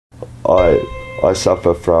I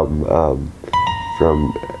suffer from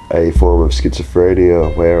a form of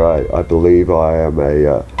schizophrenia where I believe I am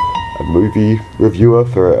a movie reviewer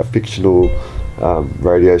for a fictional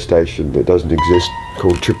radio station that doesn't exist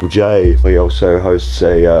called Triple J. He also hosts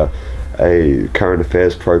a current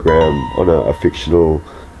affairs program on a fictional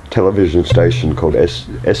television station called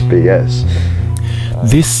SBS.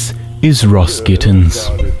 This is Ross Gittins.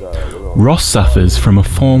 Ross suffers from a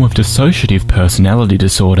form of dissociative personality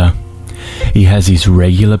disorder. He has his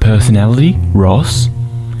regular personality, Ross,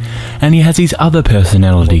 and he has his other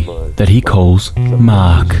personality that he calls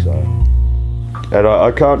Mark. And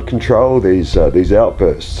I can't control these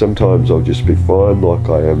outbursts. Sometimes I'll just be fine like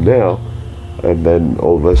I am now, and then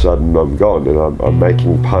all of a sudden I'm gone, and I'm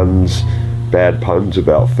making puns, bad puns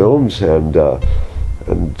about films, and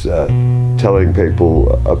telling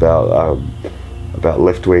people about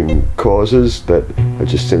left-wing causes that are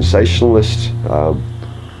just sensationalist.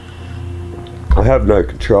 I have no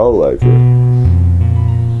control over it.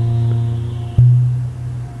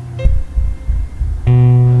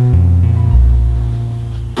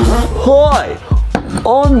 Hi,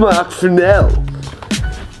 I'm Marc Fennell.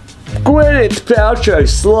 Gwyneth Paltrow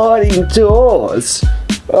sliding doors.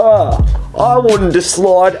 I wanted to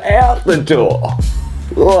slide out the door.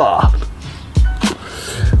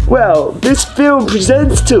 Well, this film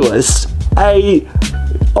presents to us a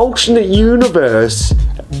alternate universe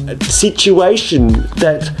situation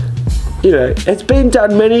that, you know, has been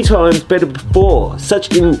done many times better before,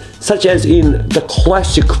 such as in the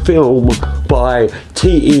classic film by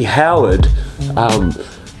T.E. Howard,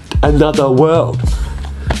 Another World.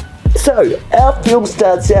 So our film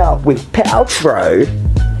starts out with Paltrow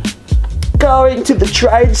going to the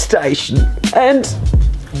train station and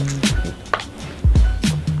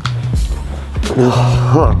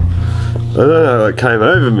I don't know what came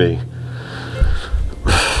over me.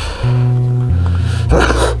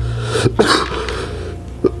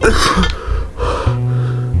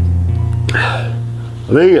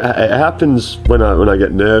 I think it happens when I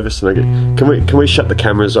get nervous and I get. Can we shut the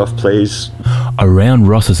cameras off, please? Around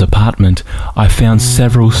Ross's apartment, I found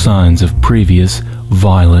several signs of previous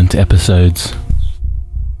violent episodes.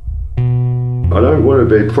 I don't want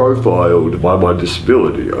to be profiled by my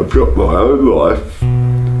disability. I've got my own life.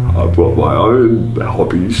 I've got my own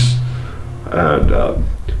hobbies, and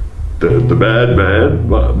the bad man,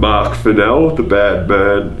 Marc Fennell, the bad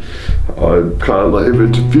man, I can't let him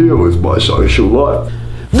interfere with my social life.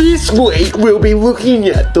 This week we'll be looking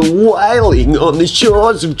at the whaling on the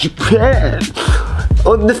shores of Japan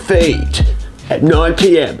on the feed at 9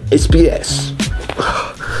 PM SBS.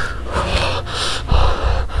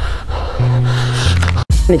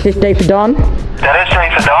 Is this day for Dawn? That is day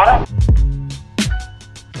for Dawn.